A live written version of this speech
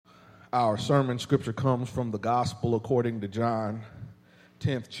Our sermon scripture comes from the Gospel according to John,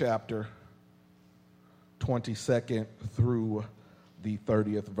 10th chapter, 22nd through the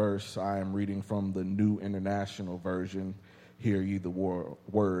 30th verse. I am reading from the New International Version. Hear ye the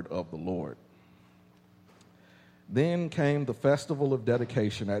word of the Lord. Then came the festival of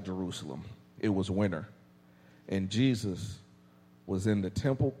dedication at Jerusalem. It was winter, and Jesus was in the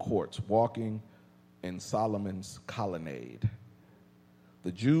temple courts walking in Solomon's colonnade.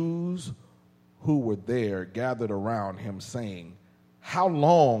 The Jews who were there gathered around him, saying, "How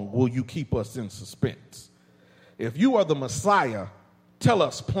long will you keep us in suspense? If you are the Messiah, tell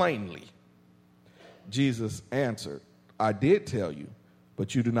us plainly." Jesus answered, "I did tell you,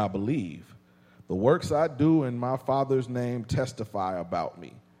 but you do not believe. The works I do in my Father's name testify about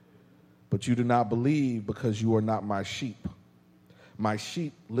me. But you do not believe because you are not my sheep. My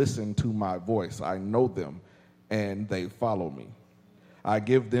sheep listen to my voice. I know them, and they follow me. I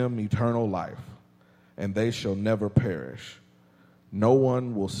give them eternal life, and they shall never perish. No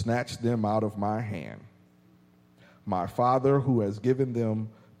one will snatch them out of my hand. My Father who has given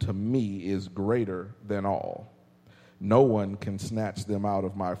them to me is greater than all. No one can snatch them out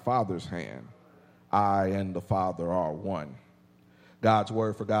of my Father's hand. I and the Father are one." God's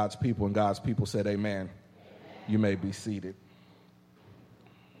word for God's people, and God's people said amen. You may be seated.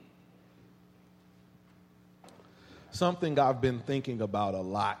 Something I've been thinking about a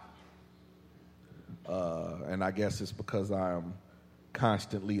lot, and I guess it's because I am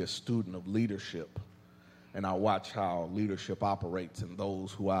constantly a student of leadership, and I watch how leadership operates, and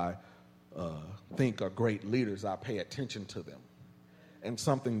those who I think are great leaders, I pay attention to them. And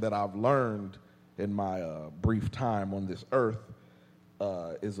something that I've learned in my brief time on this earth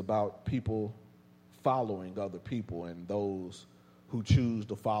is about people following other people and those who choose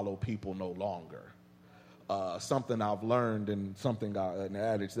to follow people no longer. Something I've learned and an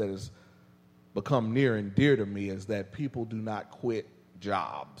adage that has become near and dear to me is that people do not quit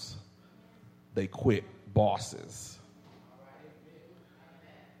jobs. They quit bosses.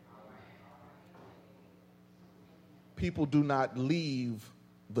 People do not leave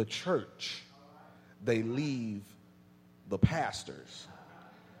the church. They leave the pastors.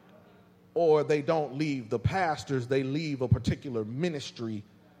 Or they don't leave the pastors, they leave a particular ministry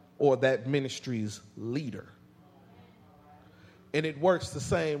or that ministry's leader. And it works the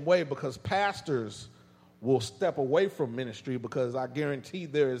same way because pastors will step away from ministry because I guarantee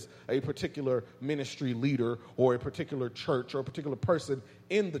there is a particular ministry leader or a particular church or a particular person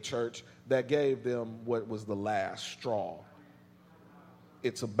in the church that gave them what was the last straw.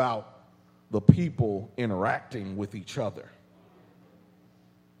 It's about the people interacting with each other.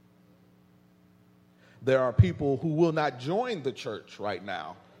 There are people who will not join the church right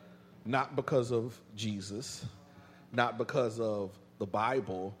now, not because of Jesus, not because of the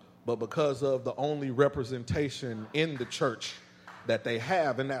Bible, but because of the only representation in the church that they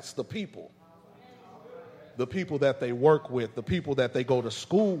have, and that's the people. The people that they work with, the people that they go to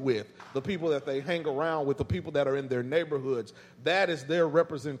school with, the people that they hang around with, the people that are in their neighborhoods. That is their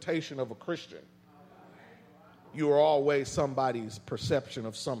representation of a Christian. You are always somebody's perception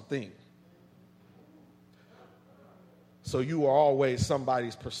of something. So you are always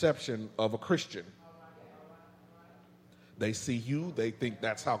somebody's perception of a Christian. They see you, they think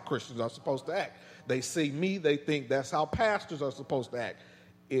that's how Christians are supposed to act. They see me, they think that's how pastors are supposed to act.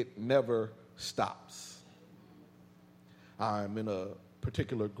 It never stops. I'm in a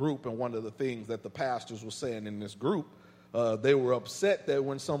particular group, and one of the things that the pastors were saying in this group, they were upset that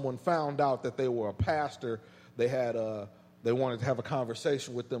when someone found out that they were a pastor, they wanted to have a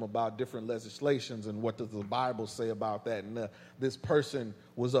conversation with them about different legislations and what does the Bible say about that. And this person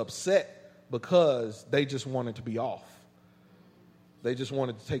was upset because they just wanted to be off. They just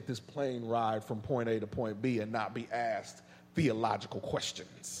wanted to take this plane ride from point A to point B and not be asked theological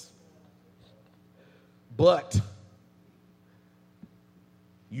questions. But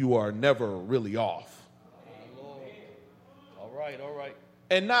you are never really off. All right.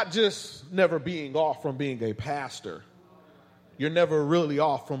 And not just never being off from being a pastor. You're never really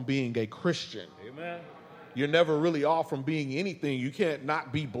off from being a Christian. Amen. You're never really off from being anything. You can't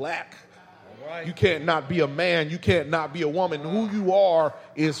not be black. All right. You can't not be a man. You can't not be a woman. Who you are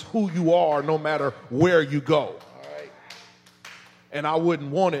is who you are no matter where you go. All right. And I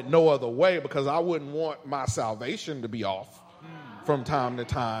wouldn't want it no other way because I wouldn't want my salvation to be off from time to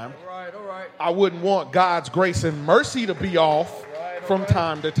time. All right. I wouldn't want God's grace and mercy to be off from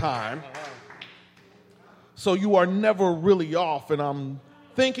time to time. So you are never really off. And I'm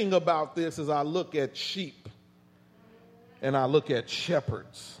thinking about this as I look at sheep and I look at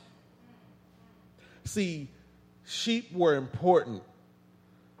shepherds. See, sheep were important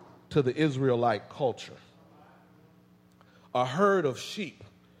to the Israelite culture. A herd of sheep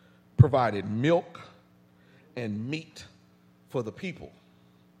provided milk and meat for the people.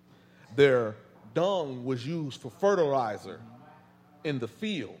 Their dung was used for fertilizer in the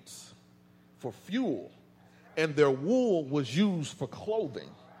fields, for fuel, and their wool was used for clothing.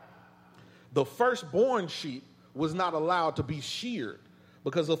 The firstborn sheep was not allowed to be sheared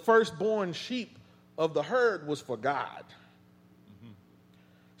because the firstborn sheep of the herd was for God.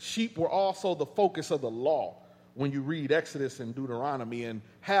 Sheep were also the focus of the law when you read Exodus and Deuteronomy, and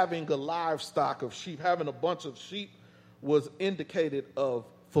having a livestock of sheep, having a bunch of sheep was indicated of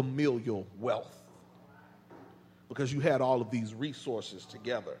familial wealth because you had all of these resources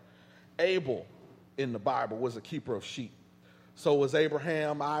together. Abel in the Bible was a keeper of sheep. So was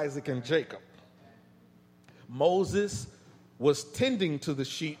Abraham, Isaac, and Jacob. Moses was tending to the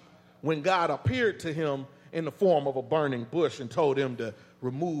sheep when God appeared to him in the form of a burning bush and told him to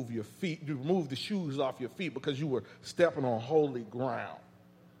remove the shoes off your feet because you were stepping on holy ground.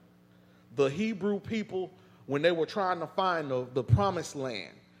 The Hebrew people, when they were trying to find the promised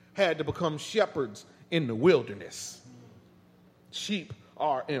land, had to become shepherds in the wilderness. Sheep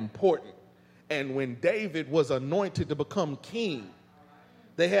are important. And when David was anointed to become king,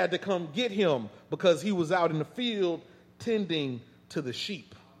 they had to come get him because he was out in the field tending to the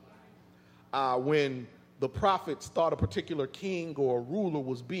sheep. When the prophets thought a particular king or a ruler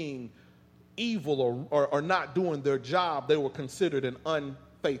was being evil or not doing their job, they were considered an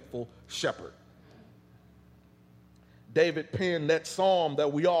unfaithful shepherd. David penned that psalm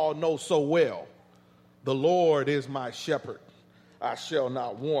that we all know so well. The Lord is my shepherd, I shall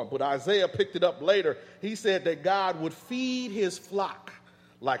not want. But Isaiah picked it up later. He said that God would feed his flock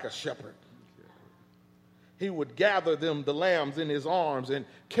like a shepherd. He would gather them, the lambs, in his arms and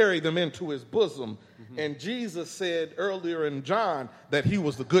carry them into his bosom. And Jesus said earlier in John that he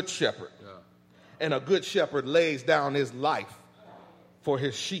was the good shepherd. Yeah. And a good shepherd lays down his life for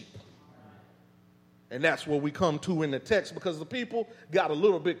his sheep. And that's what we come to in the text because the people got a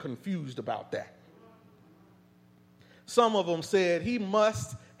little bit confused about that. Some of them said he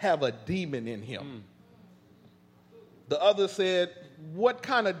must have a demon in him. The other said, what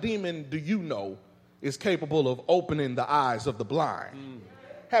kind of demon do you know is capable of opening the eyes of the blind?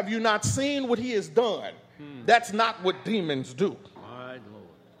 Have you not seen what he has done? That's not what demons do. My Lord.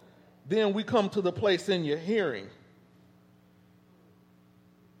 Then we come to the place in your hearing,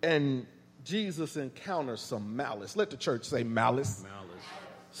 and Jesus encounters some malice. Let the church say malice. Malice.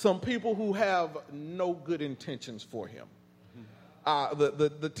 Some people who have no good intentions for him.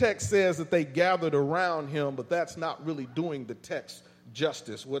 The text says that they gathered around him, but that's not really doing the text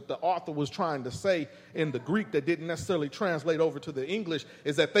justice. What the author was trying to say in the Greek that didn't necessarily translate over to the English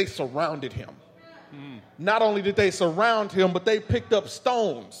is that they surrounded him. Not only did they surround him, but they picked up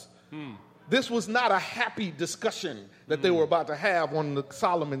stones. This was not a happy discussion that they were about to have on the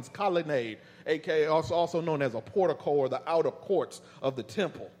Solomon's colonnade, aka also known as a portico or the outer courts of the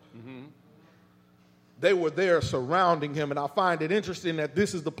temple. They were there surrounding him, and I find it interesting that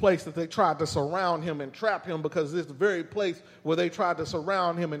this is the place that they tried to surround him and trap him, because this is the very place where they tried to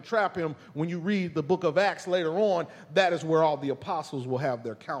surround him and trap him. When you read the book of Acts later on, that is where all the apostles will have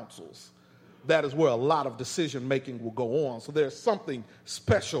their councils. That is where a lot of decision making will go on. So there's something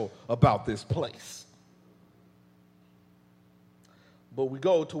special about this place. But we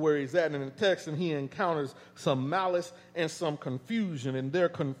go to where he's at in the text, and he encounters some malice and some confusion. And they're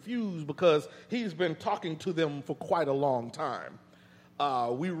confused because he's been talking to them for quite a long time.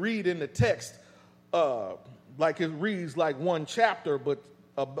 We read in the text, like it reads like one chapter, but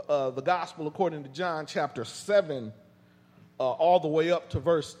the gospel according to John chapter 7, all the way up to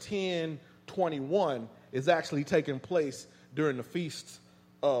verse 10:21 is actually taking place during the Feast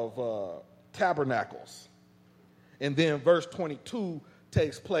of Tabernacles. And then verse 22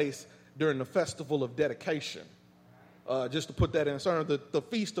 takes place during the Festival of Dedication. Just to put that in terms, the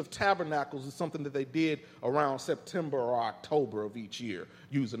Feast of Tabernacles is something that they did around September or October of each year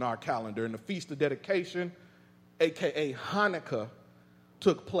using our calendar. And the Feast of Dedication, a.k.a. Hanukkah,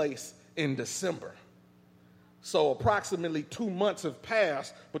 took place in December. So approximately 2 months have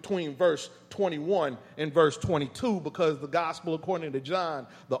passed between verse 21 and verse 22 because the gospel, according to John,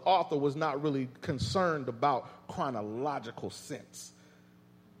 the author was not really concerned about chronological sense.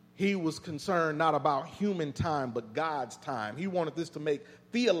 He was concerned not about human time, but God's time. He wanted this to make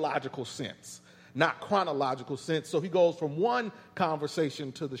theological sense, not chronological sense. So he goes from one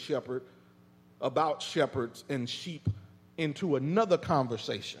conversation to the shepherd about shepherds and sheep into another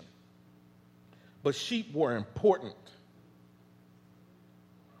conversation. But sheep were important.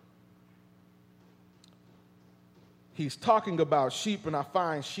 he's talking about sheep, and I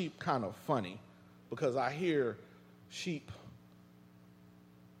find sheep kind of funny because I hear sheep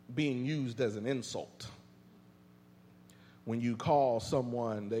being used as an insult. When you call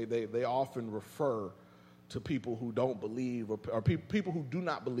someone, they often refer to people who don't believe, or people who do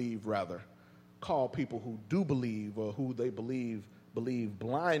not believe, rather, call people who do believe or who they believe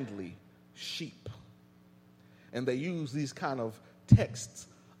blindly sheep. And they use these kind of texts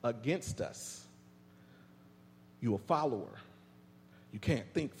against us. You're a follower. You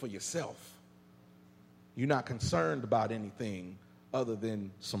can't think for yourself. You're not concerned about anything other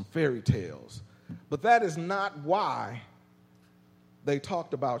than some fairy tales. But that is not why they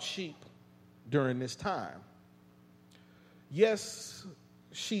talked about sheep during this time. Yes,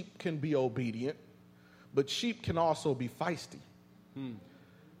 sheep can be obedient, but sheep can also be feisty.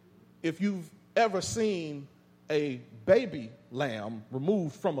 If you've ever seen a baby lamb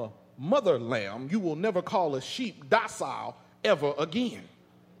removed from a mother lamb, you will never call a sheep docile ever again.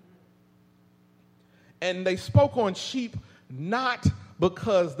 And they spoke on sheep not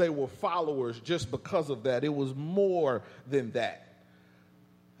because they were followers, just because of that. It was more than that.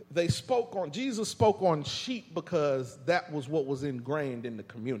 Jesus spoke on sheep because that was what was ingrained in the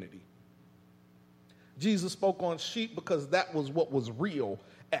community. Jesus spoke on sheep because that was what was real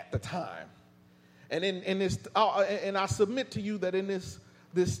at the time. And and I submit to you that in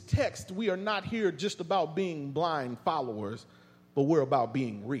this text, we are not here just about being blind followers, but we're about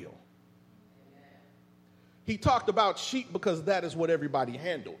being real. He talked about sheep because that is what everybody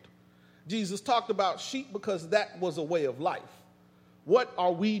handled. Jesus talked about sheep because that was a way of life. What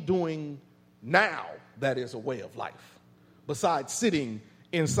are we doing now that is a way of life, besides sitting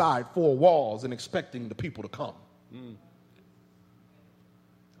inside four walls and expecting the people to come?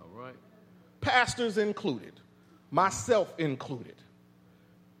 All right. Pastors included, myself included.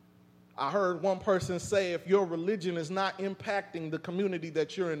 I heard one person say, if your religion is not impacting the community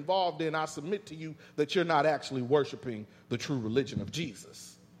that you're involved in, I submit to you that you're not actually worshiping the true religion of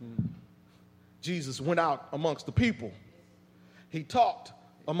Jesus. Jesus went out amongst the people. He talked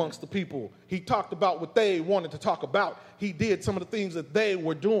amongst the people. He talked about what they wanted to talk about. He did some of the things that they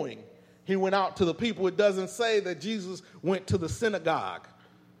were doing. He went out to the people. It doesn't say that Jesus went to the synagogue,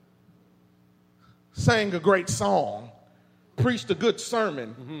 sang a great song, preached a good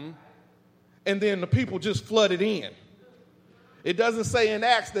sermon, and then the people just flooded in. It doesn't say in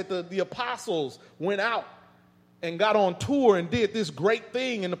Acts that the apostles went out and got on tour and did this great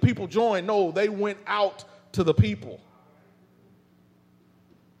thing and the people joined. No, they went out to the people.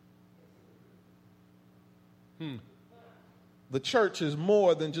 The church is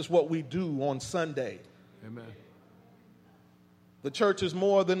more than just what we do on Sunday. Amen. The church is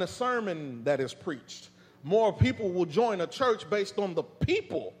more than a sermon that is preached. More people will join a church based on the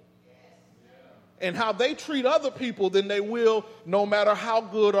people and how they treat other people than they will no matter how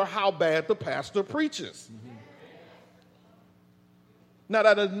good or how bad the pastor preaches. Now,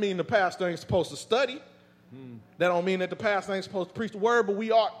 that doesn't mean the pastor ain't supposed to study. That don't mean that the pastor ain't supposed to preach the word, but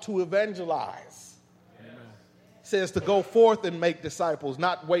we ought to evangelize. It says to go forth and make disciples,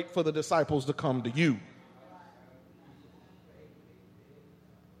 not wait for the disciples to come to you.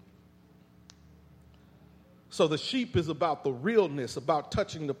 So the sheep is about the realness, about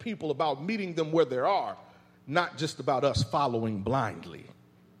touching the people, about meeting them where they are, not just about us following blindly.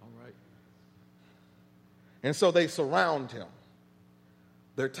 All right. And so they surround him.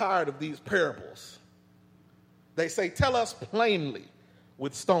 They're tired of these parables. They say, tell us plainly,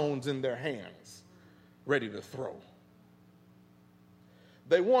 with stones in their hands, ready to throw.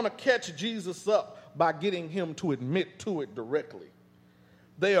 They want to catch Jesus up by getting him to admit to it directly.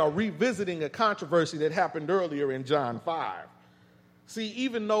 They are revisiting a controversy that happened earlier in John 5. See,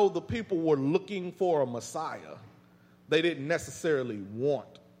 even though the people were looking for a Messiah, they didn't necessarily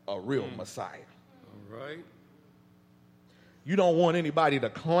want a real Messiah. All right. You don't want anybody to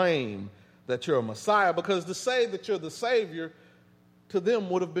claim that you're a Messiah, because to say that you're the Savior to them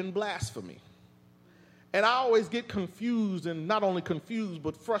would have been blasphemy. And I always get confused, and not only confused,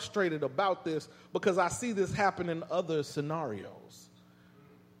 but frustrated about this, because I see this happen in other scenarios.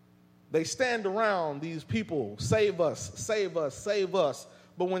 They stand around, these people, save us, save us, save us.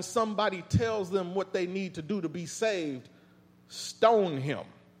 But when somebody tells them what they need to do to be saved, stone him.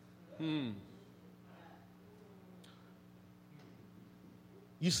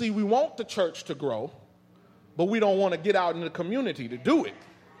 You see, we want the church to grow, but we don't want to get out in the community to do it.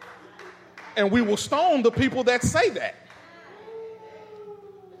 And we will stone the people that say that.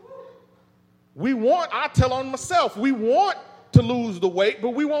 I tell on myself, we want to lose the weight,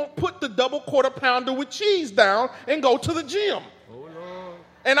 but we won't put the double quarter pounder with cheese down and go to the gym. Oh, Lord.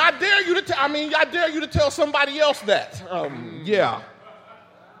 And I dare you to I dare you to tell somebody else that. Yeah.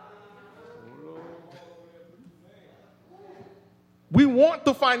 We want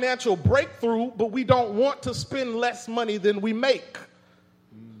the financial breakthrough, but we don't want to spend less money than we make.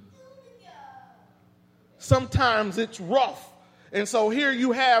 Sometimes it's rough. And so here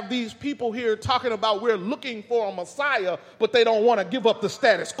you have these people here talking about we're looking for a Messiah, but they don't want to give up the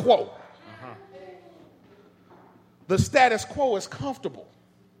status quo. The status quo is comfortable.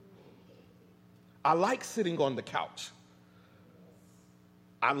 I like sitting on the couch.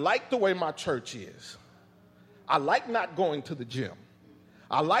 I like the way my church is. I like not going to the gym.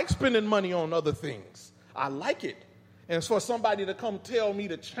 I like spending money on other things. I like it. And for somebody to come tell me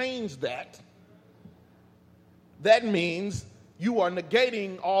to change that, that means you are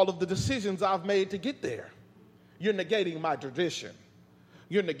negating all of the decisions I've made to get there. You're negating my tradition.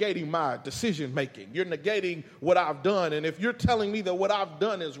 You're negating my decision making. You're negating what I've done. And if you're telling me that what I've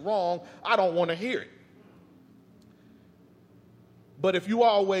done is wrong, I don't want to hear it. But if you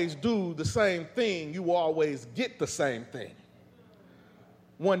always do the same thing, you will always get the same thing.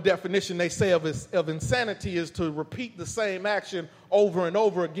 One definition they say of insanity is to repeat the same action over and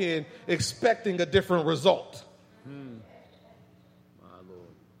over again, expecting a different result. My Lord.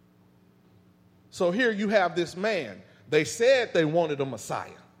 So here you have this man. They said they wanted a Messiah.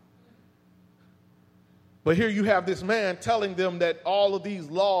 But here you have this man telling them that all of these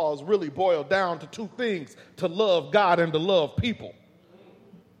laws really boil down to two things: to love God and to love people.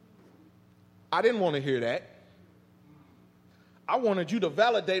 I didn't want to hear that. I wanted you to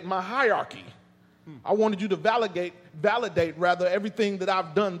validate my hierarchy. I wanted you to validate rather everything that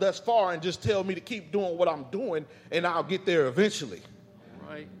I've done thus far and just tell me to keep doing what I'm doing and I'll get there eventually.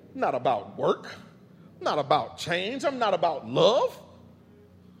 Right. Not about work, not about change. I'm not about love.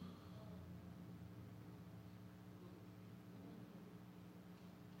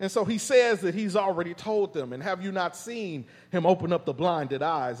 And so he says that he's already told them, and have you not seen him open up the blinded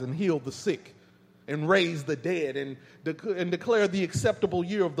eyes and heal the sick and raise the dead and declare the acceptable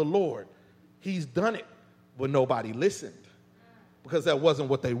year of the Lord? He's done it, but nobody listened because that wasn't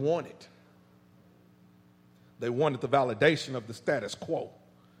what they wanted. They wanted the validation of the status quo.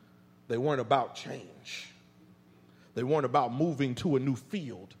 They weren't about change. They weren't about moving to a new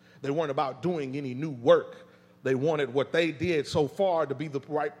field. They weren't about doing any new work. They wanted what they did so far to be the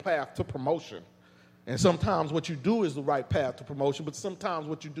right path to promotion. And sometimes what you do is the right path to promotion, but sometimes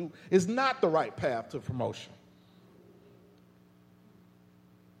what you do is not the right path to promotion.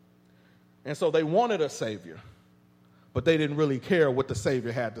 And so they wanted a Savior, but they didn't really care what the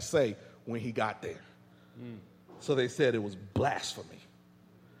Savior had to say when he got there. So they said it was blasphemy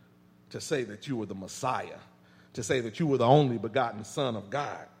to say that you were the Messiah, to say that you were the only begotten Son of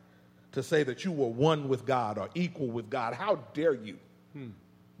God, to say that you were one with God or equal with God. How dare you?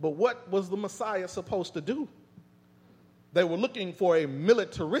 But what was the Messiah supposed to do? They were looking for a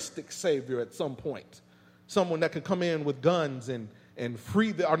militaristic Savior at some point, someone that could come in with guns and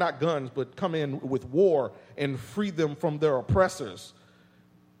free them, or not guns, but come in with war and free them from their oppressors.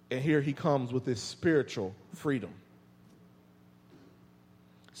 And here he comes with this spiritual freedom.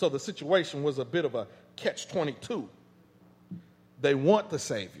 So the situation was a bit of a catch-22. They want the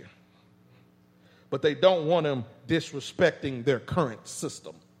Savior, but they don't want him disrespecting their current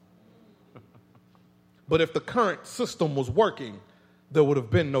system. But if the current system was working, there would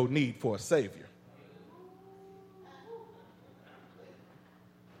have been no need for a Savior.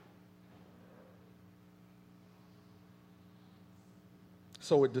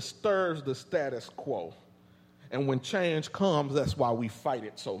 So it disturbs the status quo. And when change comes, that's why we fight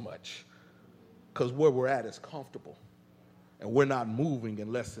it so much. Because where we're at is comfortable. And we're not moving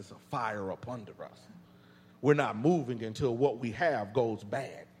unless there's a fire up under us. We're not moving until what we have goes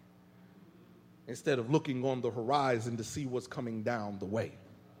bad, instead of looking on the horizon to see what's coming down the way.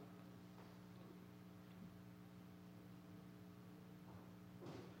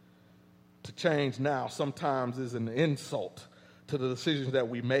 To change now sometimes is an insult to the decisions that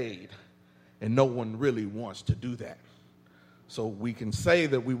we made, and no one really wants to do that. So we can say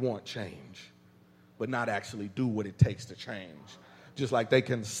that we want change, but not actually do what it takes to change. Just like they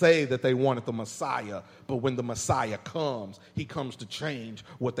can say that they wanted the Messiah, but when the Messiah comes, he comes to change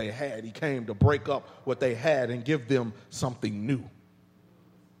what they had. He came to break up what they had and give them something new.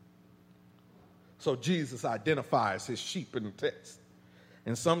 So Jesus identifies his sheep in the text.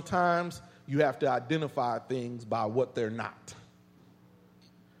 And sometimes you have to identify things by what they're not.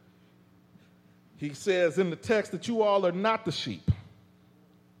 He says in the text that you all are not the sheep.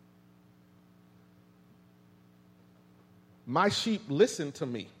 My sheep listen to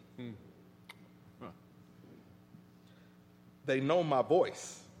me. They know my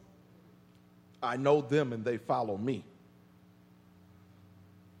voice. I know them and they follow me.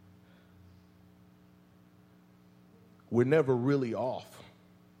 We're never really off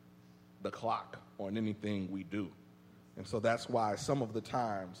the clock on anything we do. And so that's why some of the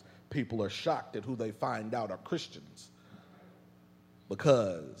times people are shocked at who they find out are Christians.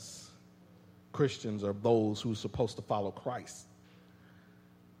 Because Christians are those who are supposed to follow Christ.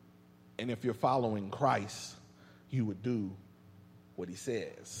 And if you're following Christ, you would do what he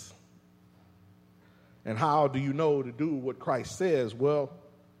says. And how do you know to do what Christ says? Well,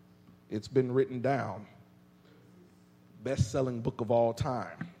 it's been written down. Best-selling book of all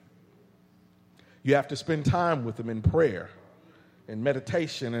time. You have to spend time with him in prayer and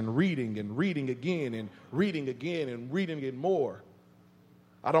meditation and reading again and reading again and reading it more.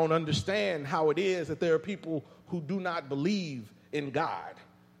 I don't understand how it is that there are people who do not believe in God,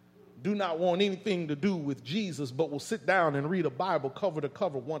 do not want anything to do with Jesus, but will sit down and read a Bible cover to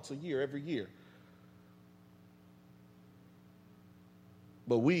cover once a year, every year.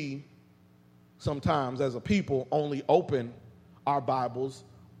 But we, sometimes as a people, only open our Bibles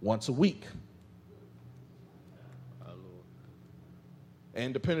once a week.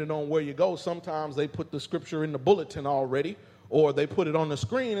 And depending on where you go, sometimes they put the scripture in the bulletin already, or they put it on the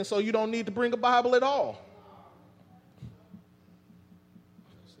screen, and so you don't need to bring a Bible at all.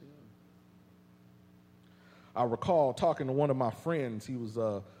 I recall talking to one of my friends. He was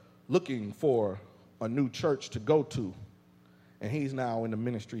looking for a new church to go to, and he's now in the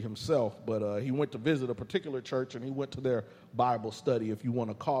ministry himself, but he went to visit a particular church, and he went to their Bible study, if you want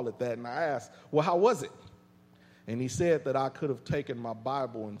to call it that, and I asked, well, how was it? And he said that I could have taken my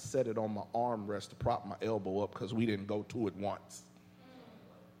Bible and set it on my armrest to prop my elbow up because we didn't go to it once.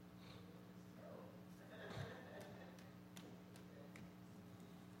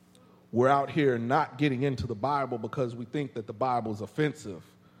 We're out here not getting into the Bible because we think that the Bible is offensive.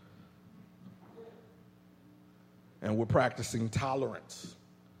 And we're practicing tolerance.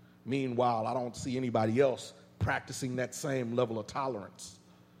 Meanwhile, I don't see anybody else practicing that same level of tolerance.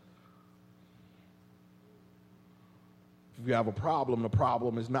 If you have a problem, the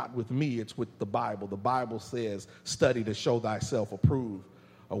problem is not with me, it's with the Bible. The Bible says, study to show thyself approved.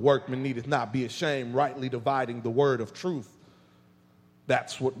 A workman needeth not be ashamed, rightly dividing the word of truth.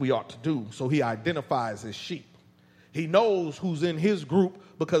 That's what we ought to do. So he identifies his sheep. He knows who's in his group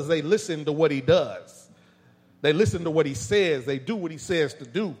because they listen to what he does. They listen to what he says. They do what he says to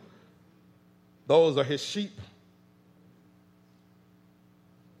do. Those are his sheep.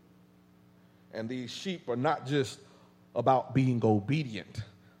 And these sheep are not just about being obedient,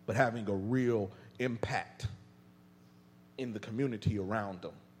 but having a real impact in the community around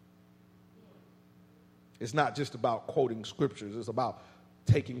them. It's not just about quoting scriptures. It's about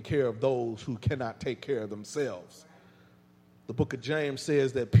taking care of those who cannot take care of themselves. The book of James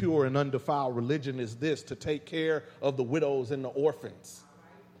says that pure and undefiled religion is this, to take care of the widows and the orphans.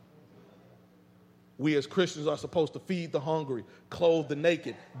 We as Christians are supposed to feed the hungry, clothe the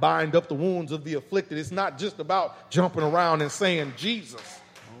naked, bind up the wounds of the afflicted. It's not just about jumping around and saying Jesus.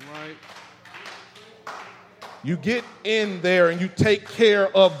 All right. You get in there and you take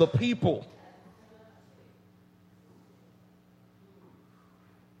care of the people.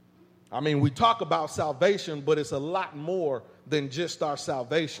 I mean, we talk about salvation, but it's a lot more than just our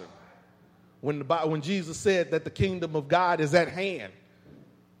salvation. When Jesus said that the kingdom of God is at hand,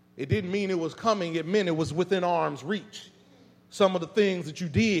 it didn't mean it was coming. It meant it was within arm's reach. Some of the things that you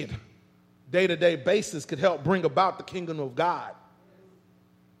did day-to-day basis could help bring about the kingdom of God.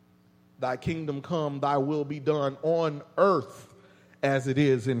 Thy kingdom come, thy will be done on earth as it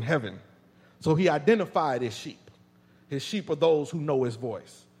is in heaven. So he identified his sheep. His sheep are those who know his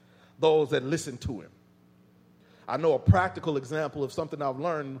voice, those that listen to him. I know a practical example of something I've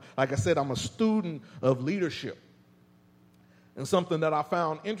learned. Like I said, I'm a student of leadership. And something that I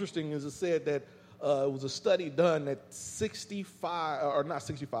found interesting is it said that it was a study done at 65, or not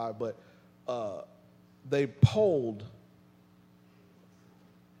 65, but they polled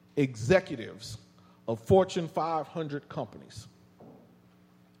executives of Fortune 500 companies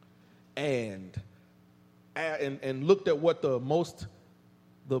and looked at what the most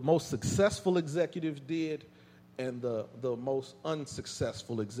successful executives did and the most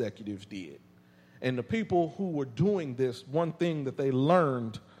unsuccessful executives did. And the people who were doing this, one thing that they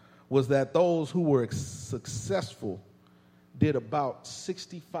learned was that those who were successful did about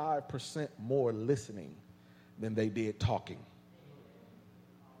 65% more listening than they did talking.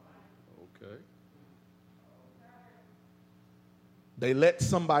 Okay. They let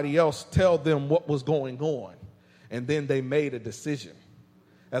somebody else tell them what was going on, and then they made a decision.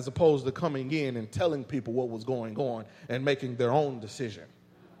 as opposed to coming in and telling people what was going on and making their own decision.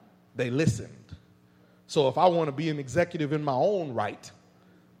 They listened. So if I want to be an executive in my own right,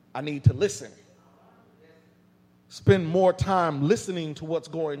 I need to listen. Spend more time listening to what's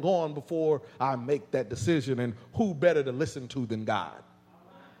going on before I make that decision. And who better to listen to than God?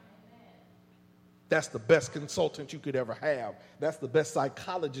 That's the best consultant you could ever have. That's the best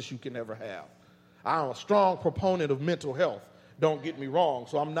psychologist you can ever have. I'm a strong proponent of mental health. Don't get me wrong.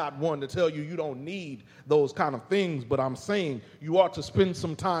 So I'm not one to tell you you don't need those kind of things, but I'm saying you ought to spend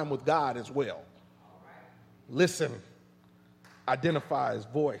some time with God as well. Listen. Identify his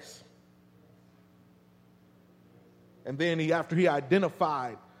voice. And then after he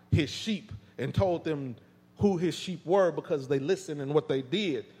identified his sheep and told them who his sheep were because they listened and what they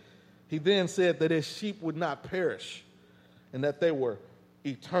did, he then said that his sheep would not perish and that they were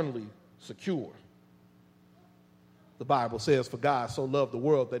eternally secure. The Bible says, for God so loved the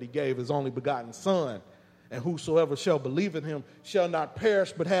world that he gave his only begotten Son, and whosoever shall believe in him shall not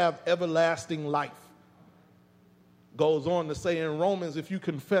perish but have everlasting life. Goes on to say in Romans, if you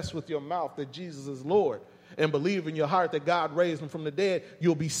confess with your mouth that Jesus is Lord and believe in your heart that God raised him from the dead,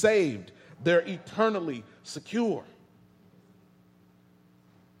 you'll be saved. They're eternally secure.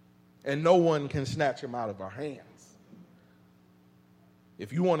 And no one can snatch him out of our hands.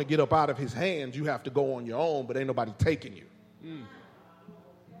 If you want to get up out of his hands, you have to go on your own, but ain't nobody taking you.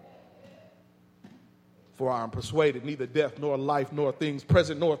 For I am persuaded neither death nor life nor things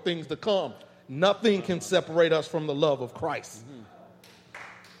present nor things to come, nothing can separate us from the love of Christ.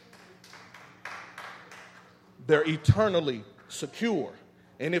 They're eternally secure.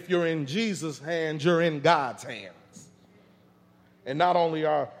 And if you're in Jesus' hands, you're in God's hands. And not only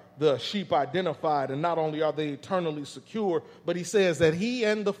are the sheep identified, and not only are they eternally secure, but he says that he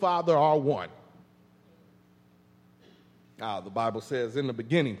and the Father are one. The Bible says in the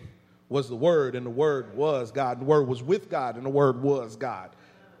beginning was the Word, and the Word was God, and the Word was with God, and the Word was God.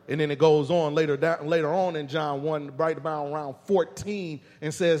 And then it goes on later on in John 1, right about around 14,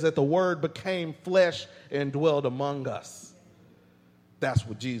 and says that the Word became flesh and dwelled among us. That's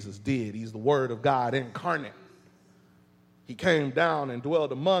what Jesus did. He's the Word of God incarnate. He came down and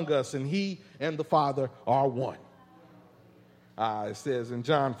dwelled among us, and he and the Father are one. It says in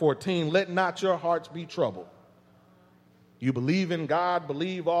John 14, let not your hearts be troubled. You believe in God,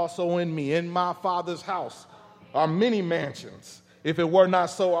 believe also in me. In my Father's house are many mansions. If it were not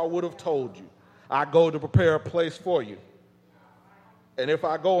so, I would have told you. I go to prepare a place for you. And if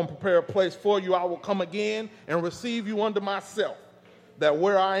I go and prepare a place for you, I will come again and receive you unto myself, that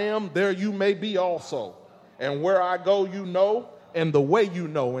where I am, there you may be also. And where I go, you know, and the way you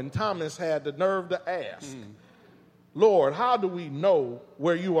know. And Thomas had the nerve to ask, Lord, how do we know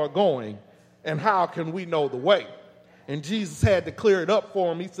where you are going, and how can we know the way? And Jesus had to clear it up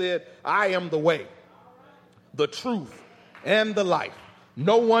for him. He said, I am the way, the truth, and the life.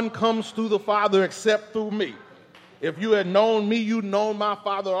 No one comes to the Father except through me. If you had known me, you'd known my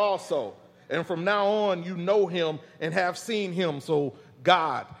Father also. And from now on, you know him and have seen him. So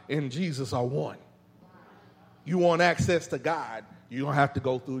God and Jesus are one. You want access to God, you don't have to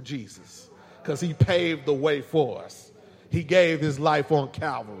go through Jesus, because he paved the way for us. He gave his life on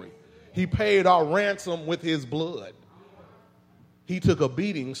Calvary. He paid our ransom with his blood. He took a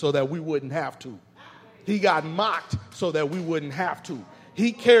beating so that we wouldn't have to. He got mocked so that we wouldn't have to.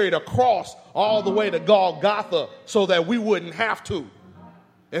 He carried a cross all the way to Golgotha so that we wouldn't have to.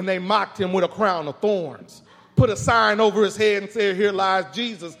 And they mocked him with a crown of thorns, put a sign over his head and said, here lies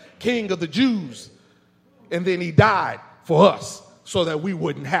Jesus, King of the Jews. And then he died for us so that we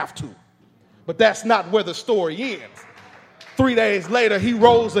wouldn't have to. But that's not where the story ends. 3 days later, he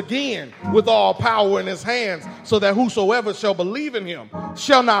rose again with all power in his hands, so that whosoever shall believe in him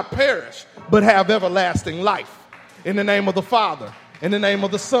shall not perish, but have everlasting life. In the name of the Father, in the name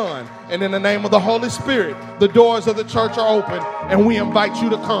of the Son, and in the name of the Holy Spirit, the doors of the church are open, and we invite you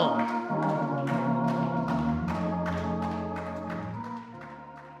to come.